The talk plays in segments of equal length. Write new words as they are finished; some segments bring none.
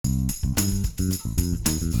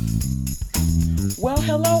Well,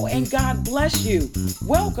 hello and God bless you.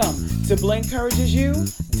 Welcome to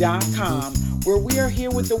BlakeEncouragesYou.com, where we are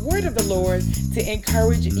here with the word of the Lord to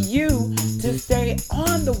encourage you to stay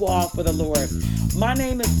on the wall for the Lord. My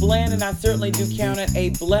name is Bland, and I certainly do count it a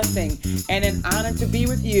blessing and an honor to be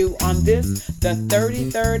with you on this, the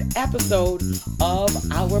 33rd episode of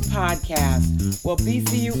our podcast. Well,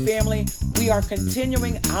 BCU family, we are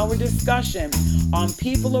continuing our discussion on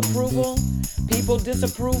people approval, people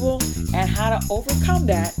disapproval, and how to overcome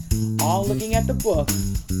that, all looking at the book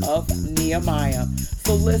of Nehemiah.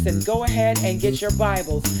 So listen, go ahead and get your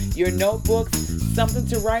Bibles, your notebooks, something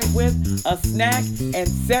to write with, a snack, and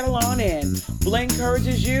settle on in. Blake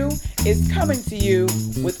Encourages You is coming to you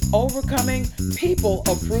with overcoming people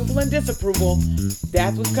approval and disapproval.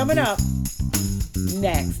 That's what's coming up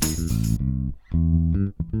next.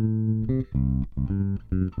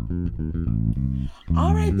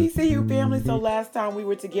 All right, BCU family. So last time we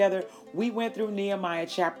were together, we went through Nehemiah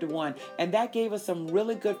chapter 1, and that gave us some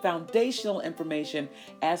really good foundational information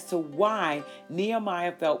as to why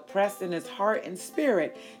Nehemiah felt pressed in his heart and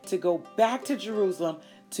spirit to go back to Jerusalem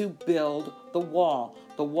to build the wall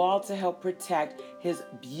to help protect his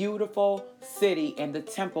beautiful city and the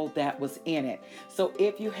temple that was in it. So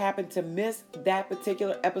if you happen to miss that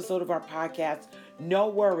particular episode of our podcast, no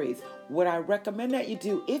worries. What I recommend that you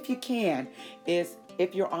do, if you can, is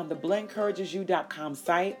if you're on the BlakeEncouragesYou.com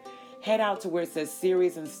site, head out to where it says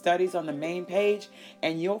series and studies on the main page,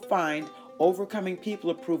 and you'll find Overcoming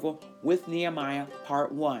People Approval with Nehemiah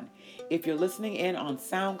Part 1. If you're listening in on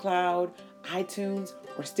SoundCloud, iTunes,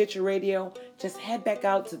 or Stitcher Radio, just head back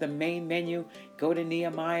out to the main menu, go to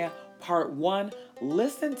Nehemiah Part 1,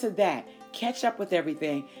 listen to that, catch up with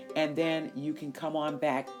everything, and then you can come on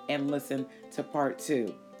back and listen to Part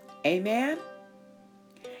 2. Amen?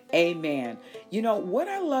 Amen. You know, what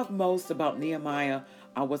I love most about Nehemiah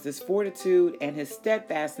was his fortitude and his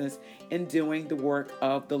steadfastness in doing the work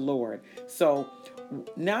of the Lord. So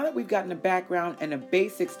now that we've gotten the background and the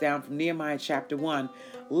basics down from Nehemiah chapter 1,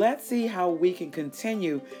 let's see how we can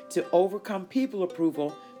continue to overcome people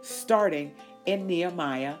approval starting in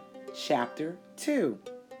Nehemiah chapter 2.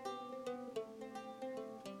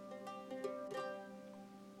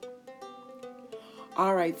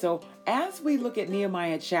 All right, so as we look at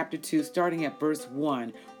Nehemiah chapter 2, starting at verse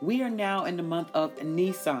 1, we are now in the month of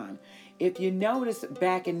Nisan. If you notice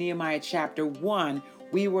back in Nehemiah chapter 1,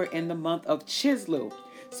 we were in the month of Chislev.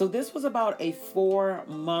 So this was about a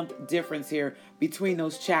 4-month difference here between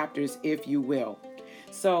those chapters, if you will.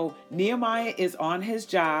 So Nehemiah is on his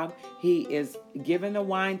job. He is giving the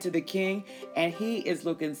wine to the king, and he is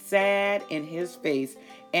looking sad in his face,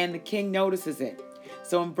 and the king notices it.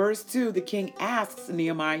 So in verse 2, the king asks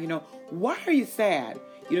Nehemiah, why are you sad?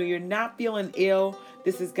 You're not feeling ill.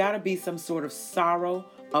 This has got to be some sort of sorrow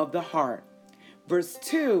of the heart. Verse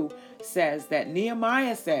 2 says that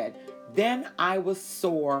Nehemiah said, then I was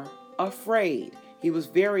sore afraid. He was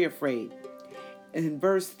very afraid. In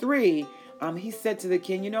verse 3, he said to the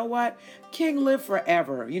king, you know what? King, live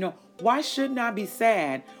forever. Why shouldn't I be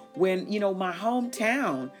sad when, my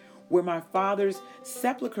hometown where my father's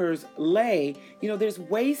sepulchres lay, there's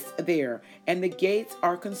waste there, and the gates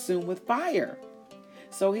are consumed with fire.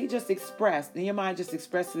 So Nehemiah just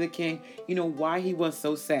expressed to the king, why he was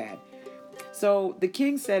so sad. So the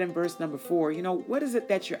king said in verse number 4, what is it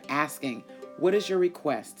that you're asking? What is your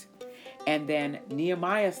request? And then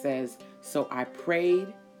Nehemiah says, so I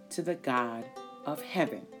prayed to the God of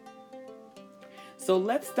heaven. So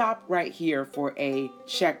let's stop right here for a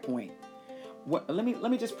checkpoint. Let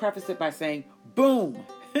me just preface it by saying, boom.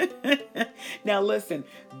 Now listen,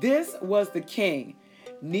 this was the king,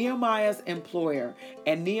 Nehemiah's employer,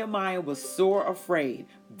 and Nehemiah was sore afraid,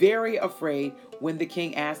 very afraid when the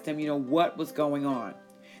king asked him, what was going on.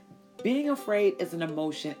 Being afraid is an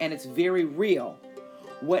emotion, and it's very real.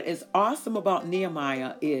 What is awesome about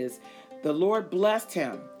Nehemiah is the Lord blessed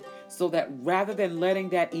him so that rather than letting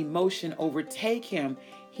that emotion overtake him,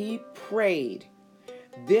 he prayed.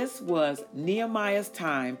 This was Nehemiah's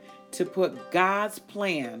time to put God's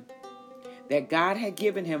plan that God had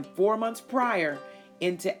given him 4 months prior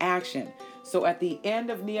into action. So at the end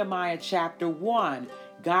of Nehemiah chapter 1,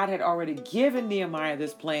 God had already given Nehemiah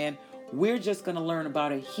this plan. We're just going to learn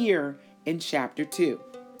about it here in chapter 2.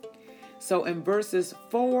 So in verses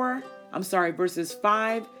 5,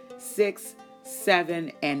 6,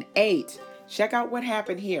 7, and 8, check out what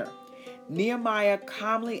happened here. Nehemiah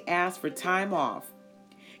calmly asked for time off.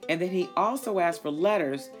 And then he also asked for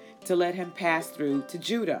letters to let him pass through to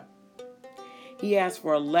Judah. He asked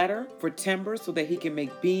for a letter for timber so that he can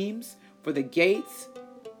make beams for the gates,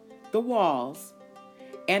 the walls,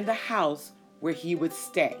 and the house where he would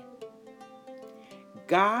stay.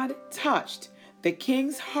 God touched the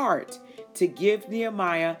king's heart to give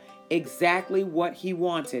Nehemiah exactly what he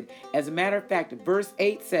wanted. As a matter of fact, verse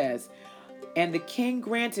 8 says, "And the king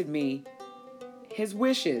granted me his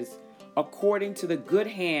wishes according to the good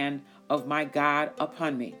hand of my God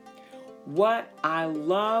upon me." What I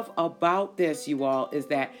love about this, you all, is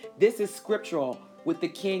that this is scriptural with the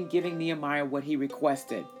king giving Nehemiah what he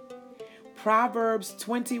requested. Proverbs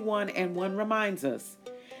 21:1 reminds us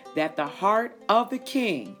that the heart of the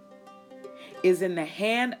king is in the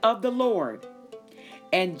hand of the Lord,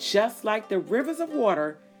 and just like the rivers of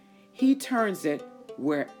water, he turns it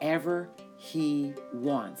wherever he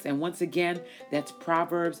wants. And once again, that's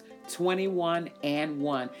Proverbs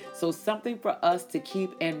 21:1. So something for us to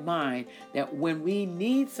keep in mind, that when we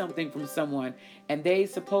need something from someone and they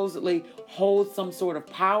supposedly hold some sort of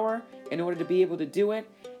power in order to be able to do it,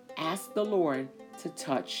 ask the Lord to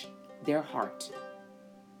touch their heart.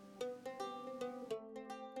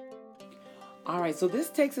 All right, so this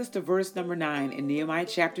takes us to verse number 9 in Nehemiah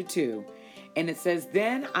chapter 2. And it says,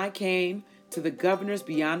 "Then I came to the governors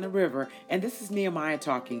beyond the river," and this is Nehemiah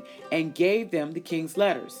talking, "and gave them the king's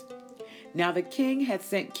letters. Now the king had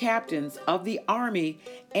sent captains of the army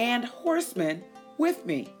and horsemen with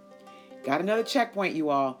me." Got another checkpoint, you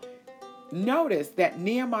all. Notice that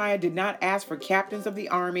Nehemiah did not ask for captains of the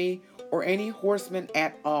army or any horsemen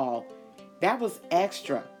at all. That was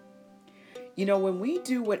extra. You know, when we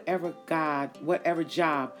do whatever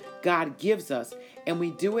job God gives us, and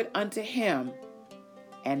we do it unto him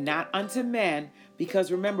and not unto men,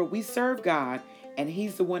 because remember, we serve God and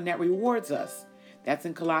he's the one that rewards us. That's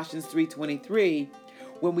in Colossians 3:23.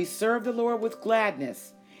 When we serve the Lord with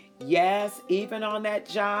gladness, yes, even on that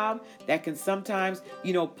job that can sometimes,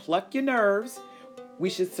 pluck your nerves, we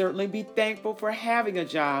should certainly be thankful for having a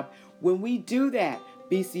job. When we do that,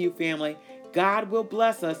 BCU family, God will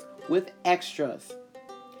bless us with extras.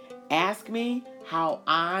 Ask me how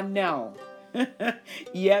I know.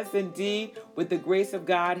 Yes, indeed, with the grace of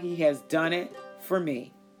God, he has done it for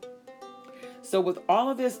me. So with all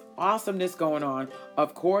of this awesomeness going on,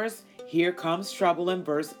 of course, here comes trouble in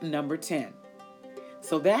verse number 10.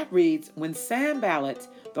 So that reads, "When Sanballat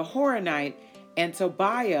the Horonite and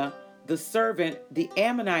Tobiah the servant, the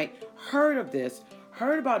Ammonite, heard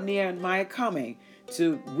about Nehemiah coming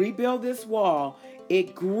to rebuild this wall,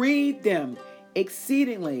 it grieved them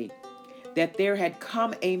exceedingly that there had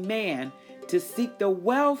come a man to seek the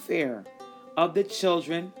welfare of the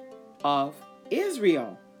children of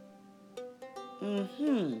Israel."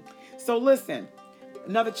 So listen,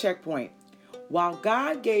 another checkpoint. While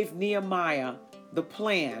God gave Nehemiah the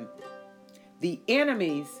plan, the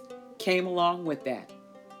enemies came along with that.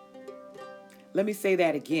 Let me say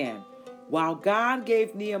that again. While God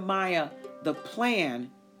gave Nehemiah the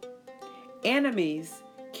plan, enemies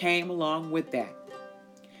came along with that.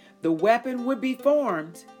 The weapon would be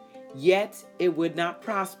formed, yet it would not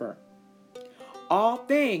prosper. All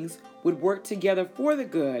things would work together for the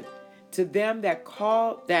good to them that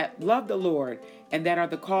love the Lord and that are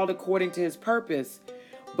the called according to his purpose.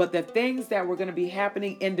 But the things that were going to be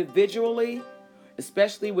happening individually,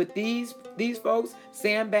 especially with these folks,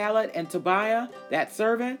 Sanballat and Tobiah, that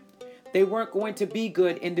servant, they weren't going to be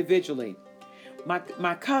good individually.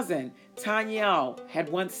 My cousin Tanyel had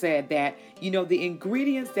once said that, the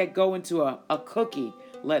ingredients that go into a cookie,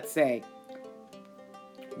 let's say,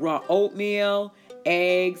 raw oatmeal,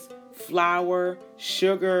 eggs, flour,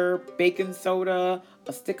 sugar, baking soda,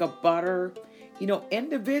 a stick of butter,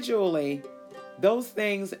 individually, those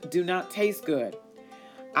things do not taste good.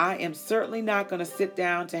 I am certainly not going to sit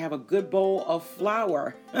down to have a good bowl of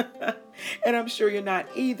flour, and I'm sure you're not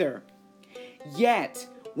either. Yet,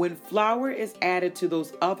 when flour is added to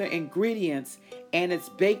those other ingredients and it's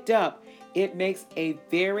baked up, it makes a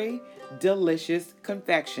very delicious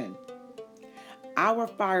confection. Our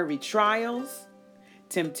fiery trials,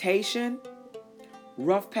 temptation,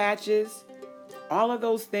 rough patches, all of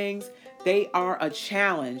those things, they are a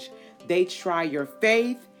challenge. They try your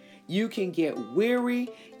faith. You can get weary.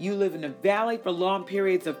 You live in a valley for long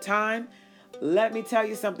periods of time. Let me tell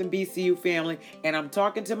you something, BCU family, and I'm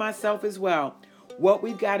talking to myself as well. What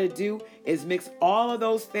we've got to do is mix all of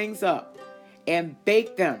those things up and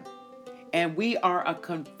bake them. And we are a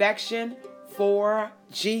confection for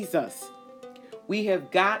Jesus. We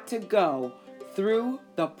have got to go through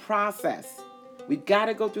the process. We've got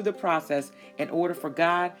to go through the process in order for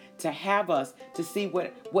God to have us to see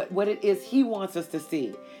what it is he wants us to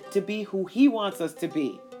see, to be who he wants us to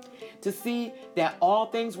be. To see that all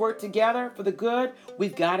things work together for the good,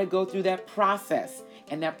 we've got to go through that process.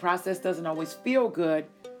 And that process doesn't always feel good,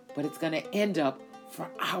 but it's going to end up for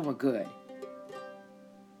our good.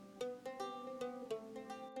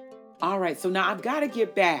 All right, so now I've got to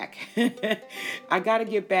get back. I got to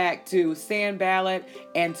get back to Sanballat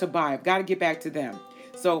and Tobiah. I've got to get back to them.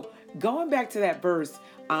 So going back to that verse,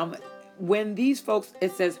 when these folks,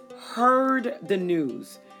 it says, heard the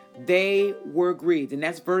news, they were grieved. And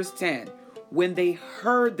that's verse 10. When they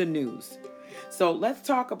heard the news. So let's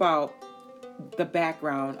talk about the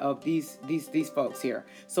background of these folks here.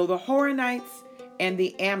 So the Horonites and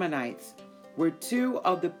the Ammonites were two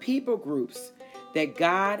of the people groups that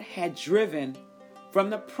God had driven from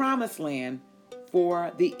the promised land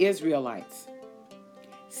for the Israelites.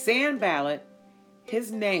 Sanballat,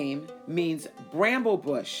 his name means bramble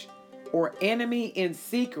bush or enemy in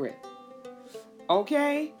secret.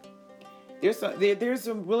 Okay? There's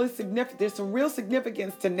some real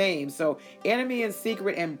significance to names. So enemy in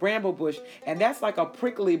secret and bramble bush, and that's like a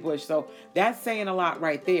prickly bush. So that's saying a lot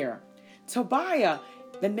right there. Tobiah,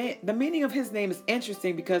 the meaning of his name is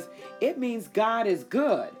interesting because it means God is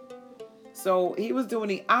good. So he was doing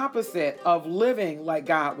the opposite of living like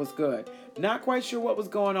God was good. Not quite sure what was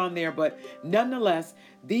going on there, but nonetheless,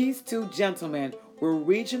 these two gentlemen were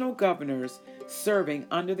regional governors serving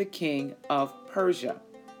under the king of Persia.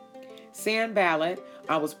 Sanballat,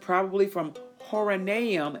 was probably from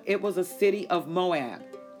Horonaim. It was a city of Moab.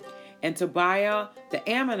 And Tobiah, the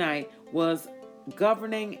Ammonite, was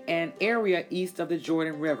governing an area east of the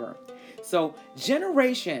Jordan River. So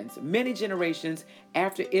many generations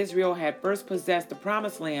after Israel had first possessed the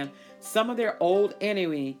promised land, some of their old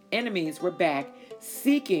enemies were back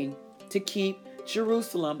seeking to keep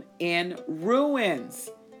Jerusalem in ruins.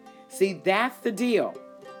 See, that's the deal.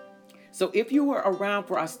 So if you were around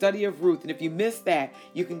for our study of Ruth, and if you missed that,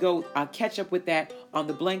 you can go catch up with that on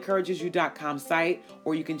the BlaenCouragesYou.com site,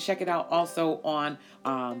 or you can check it out also on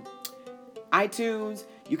iTunes.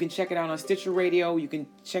 You can check it out on Stitcher Radio. You can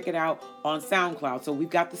check it out on SoundCloud. So we've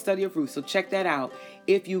got the study of Ruth. So check that out.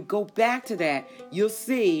 If you go back to that, you'll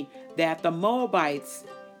see that the Moabites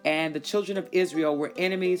and the children of Israel were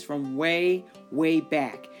enemies from way, way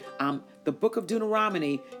back. The book of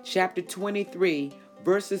Deuteronomy, chapter 23,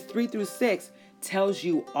 verses 3 through 6 tells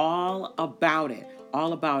you all about it.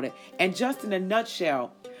 And just in a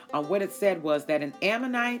nutshell, what it said was that an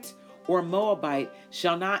Ammonite or Moabite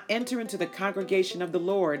shall not enter into the congregation of the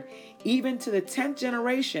Lord, even to the 10th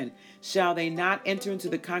generation shall they not enter into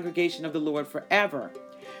the congregation of the Lord forever,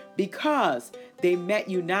 because they met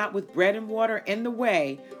you not with bread and water in the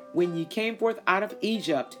way when ye came forth out of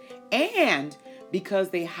Egypt, and because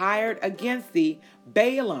they hired against thee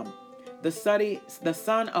Balaam, the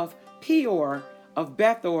son of Peor of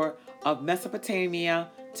Bethor of Mesopotamia,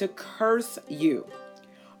 to curse you.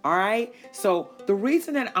 All right. So the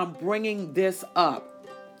reason that I'm bringing this up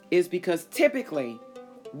is because typically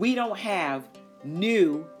we don't have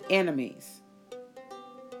new enemies.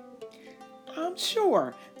 I'm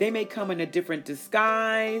sure they may come in a different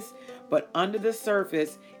disguise, but under the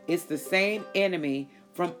surface, it's the same enemy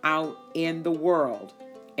from out in the world.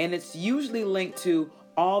 And it's usually linked to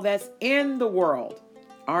all that's in the world.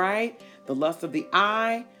 All right. The lust of the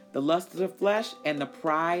eye, the lust of the flesh, and the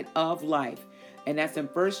pride of life. And that's in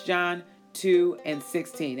 1 John 2 and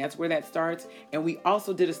 16. That's where that starts. And we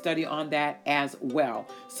also did a study on that as well.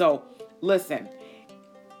 So listen,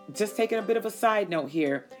 just taking a bit of a side note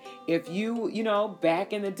here. If you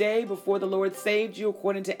back in the day before the Lord saved you,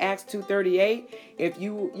 according to Acts 2:38, if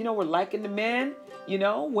you were liking the men,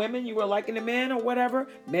 women, you were liking the men or whatever,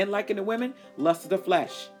 men liking the women, lust of the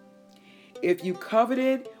flesh. If you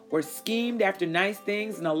coveted or schemed after nice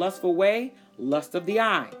things in a lustful way, lust of the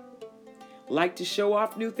eye. Like to show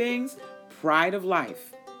off new things, pride of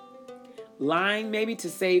life. Lying maybe to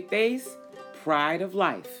save face, pride of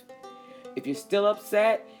life. If you're still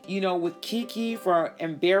upset, with Kiki for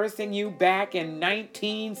embarrassing you back in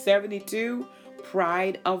 1972,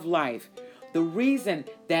 pride of life. The reason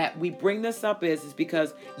that we bring this up is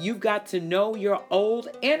because you've got to know your old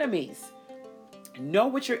enemies. Know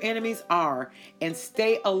what your enemies are and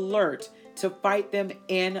stay alert to fight them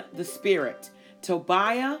in the spirit.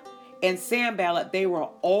 Tobiah and Sanballat, they were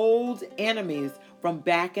old enemies from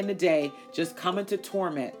back in the day, just coming to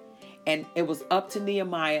torment. And it was up to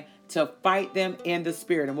Nehemiah to fight them in the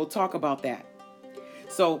spirit. And we'll talk about that.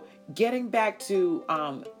 So getting back to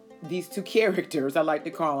these two characters, I like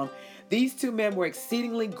to call them, these two men were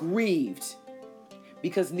exceedingly grieved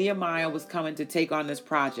because Nehemiah was coming to take on this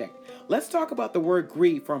project. Let's talk about the word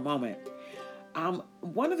grieve for a moment.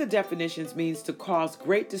 One of the definitions means to cause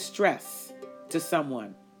great distress to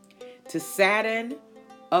someone. To sadden,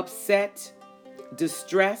 upset,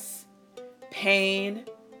 distress, pain,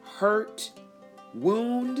 hurt,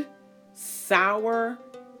 wound, sour,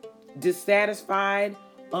 dissatisfied,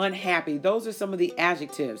 unhappy. Those are some of the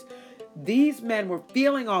adjectives. These men were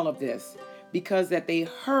feeling all of this because that they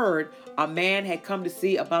heard a man had come to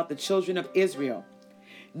see about the children of Israel.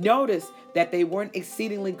 Notice that they weren't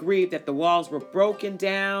exceedingly grieved that the walls were broken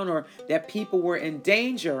down or that people were in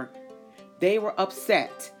danger. They were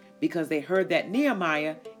upset because they heard that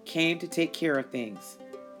Nehemiah came to take care of things.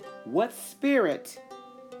 What spirit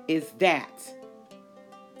is that?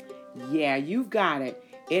 Yeah, you've got it.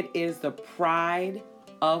 It is the pride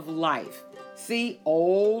of life. See,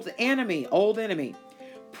 old enemy.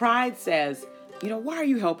 Pride says, why are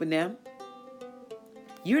you helping them?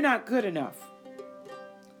 You're not good enough.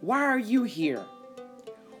 Why are you here?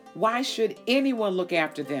 Why should anyone look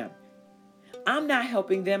after them? I'm not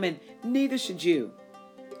helping them, and neither should you.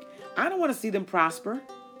 I don't want to see them prosper.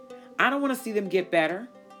 I don't want to see them get better.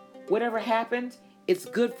 Whatever happened, it's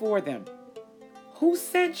good for them. Who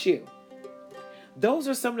sent you? Those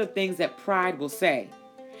are some of the things that pride will say.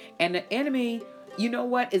 And the enemy,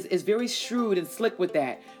 is very shrewd and slick with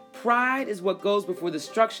that. Pride is what goes before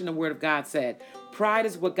destruction, the word of God said. Pride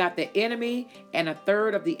is what got the enemy and a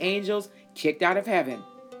third of the angels kicked out of heaven.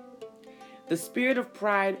 The spirit of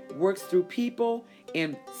pride works through people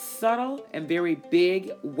in subtle and very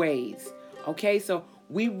big ways. Okay, so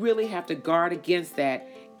we really have to guard against that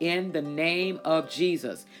in the name of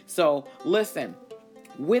Jesus. So listen,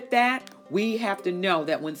 with that, we have to know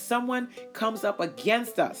that when someone comes up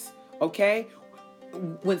against us, okay,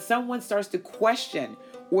 when someone starts to question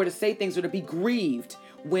or to say things or to be grieved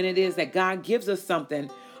when it is that God gives us something,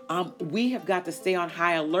 we have got to stay on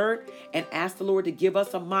high alert and ask the Lord to give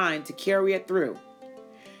us a mind to carry it through.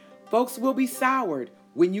 Folks will be soured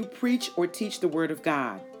when you preach or teach the word of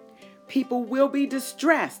God. People will be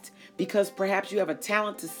distressed because perhaps you have a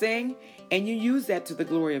talent to sing and you use that to the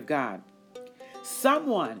glory of God.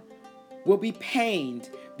 Someone will be pained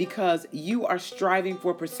because you are striving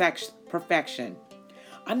for perfection.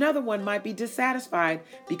 Another one might be dissatisfied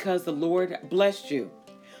because the Lord blessed you.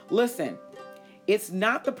 Listen, it's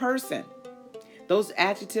not the person. Those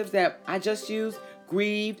adjectives that I just used,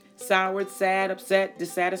 grieved, soured, sad, upset,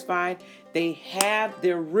 dissatisfied, they have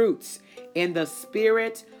their roots in the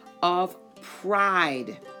spirit of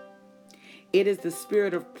pride. It is the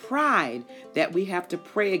spirit of pride that we have to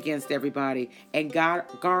pray against, everybody, and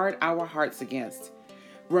guard our hearts against.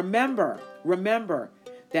 Remember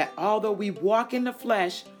that although we walk in the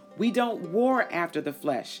flesh, we don't war after the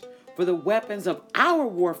flesh. For the weapons of our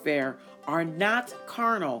warfare are not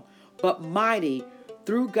carnal, but mighty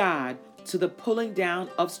through God to the pulling down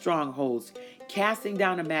of strongholds, casting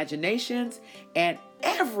down imaginations and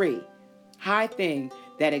every high thing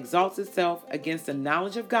that exalts itself against the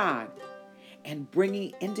knowledge of God, and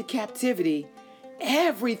bringing into captivity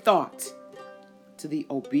every thought to the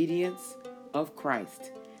obedience of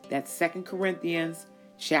Christ. That's 2 Corinthians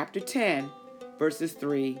chapter 10, verses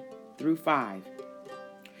 3 through 5.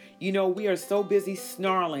 We are so busy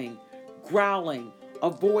snarling, growling,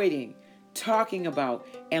 avoiding, talking about,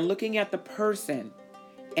 and looking at the person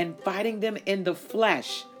and fighting them in the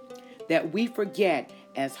flesh that we forget,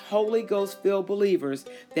 as Holy Ghost-filled believers,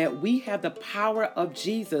 that we have the power of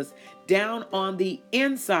Jesus down on the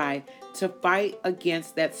inside to fight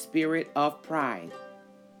against that spirit of pride.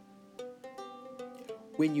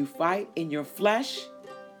 When you fight in your flesh,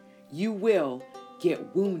 you will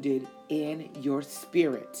get wounded in your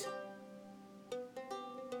spirit.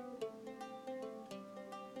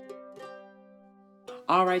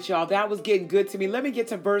 All right, y'all, that was getting good to me. Let me get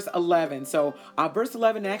to verse 11. So verse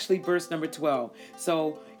 11, actually verse number 12.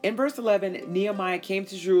 So in verse 11, Nehemiah came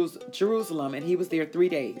to Jerusalem, and he was there 3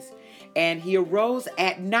 days. And he arose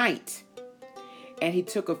at night, and he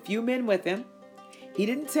took a few men with him. He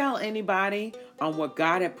didn't tell anybody on what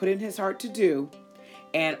God had put in his heart to do.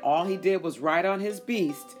 And all he did was ride on his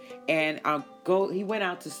beast and he went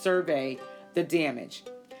out to survey the damage.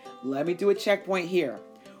 Let me do a checkpoint here.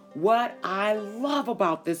 What I love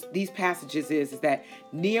about these passages is that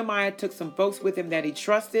Nehemiah took some folks with him that he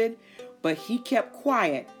trusted, but he kept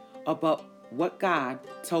quiet about what God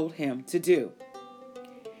told him to do.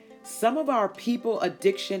 Some of our people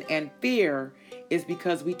addiction and fear is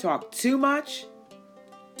because we talk too much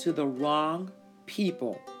to the wrong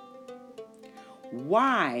people.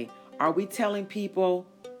 Why are we telling people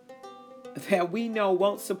that we know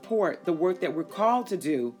won't support the work that we're called to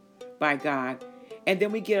do by God, and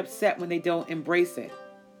then we get upset when they don't embrace it?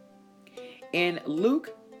 In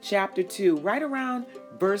Luke chapter 2, right around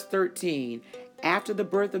verse 13, after the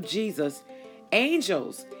birth of Jesus,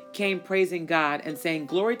 angels came praising God and saying,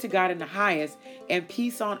 "Glory to God in the highest, and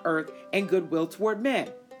peace on earth, and goodwill toward men."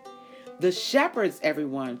 The shepherds,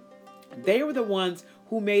 everyone, they were the ones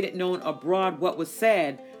who made it known abroad what was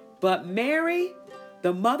said. But Mary,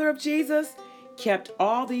 The mother of Jesus kept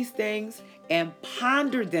all these things and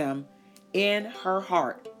pondered them in her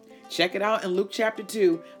heart. Check it out in Luke chapter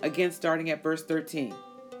 2, again starting at verse 13.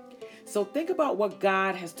 So think about what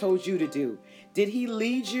God has told you to do. Did he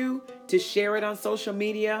lead you to share it on social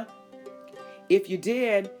media? If you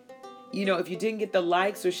did, if you didn't get the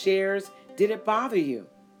likes or shares, did it bother you?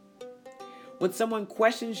 When someone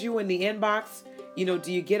questions you in the inbox,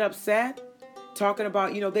 do you get upset? Talking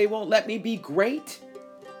about, they won't let me be great?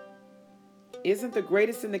 Isn't the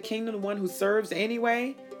greatest in the kingdom the one who serves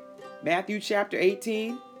anyway? Matthew chapter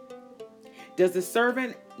 18. Does the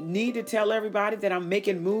servant need to tell everybody that I'm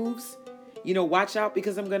making moves? Watch out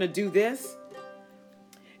because I'm going to do this?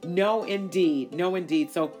 No, indeed. No,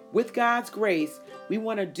 indeed. So with God's grace, we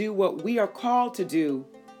want to do what we are called to do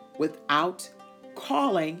without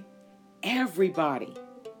calling everybody.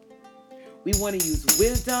 We want to use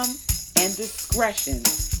wisdom and discretion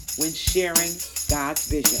when sharing God's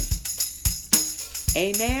vision.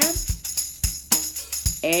 Amen.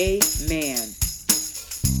 Amen.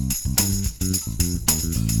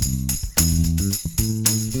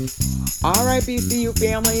 All right, BCU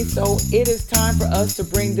family. So it is time for us to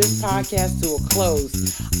bring this podcast to a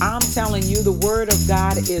close. I'm telling you, the word of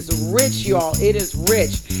God is rich, y'all. It is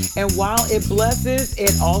rich. And while it blesses,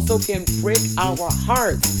 it also can prick our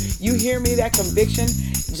hearts. You hear me? That conviction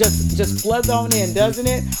just floods on in, doesn't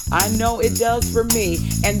it? I know it does for me.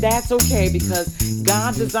 And that's okay because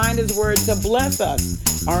God designed his word to bless us.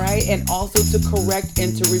 All right. And also to correct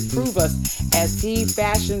and to reprove us as he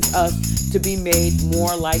fashions us to be made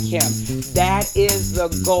more like him. That is the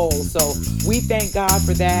goal. So we thank God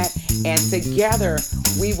for that. And together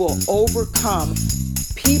we will overcome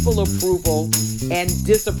people approval and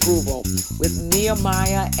disapproval with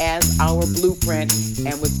Nehemiah as our blueprint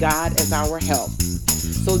and with God as our help.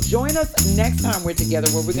 So join us next time we're together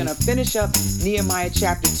where we're going to finish up Nehemiah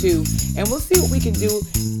chapter 2 and we'll see what we can do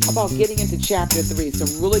about getting into chapter 3.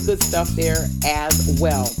 Some really good stuff there as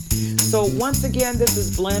well. So once again, this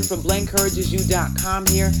is Blen from BlenCouragesYou.com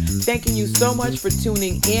here. Thanking you so much for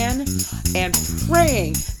tuning in and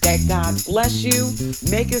praying that God bless you,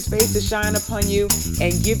 make his face to shine upon you,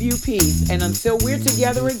 and give you peace. And until we're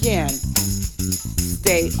together again,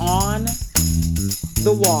 stay on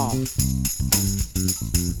the wall.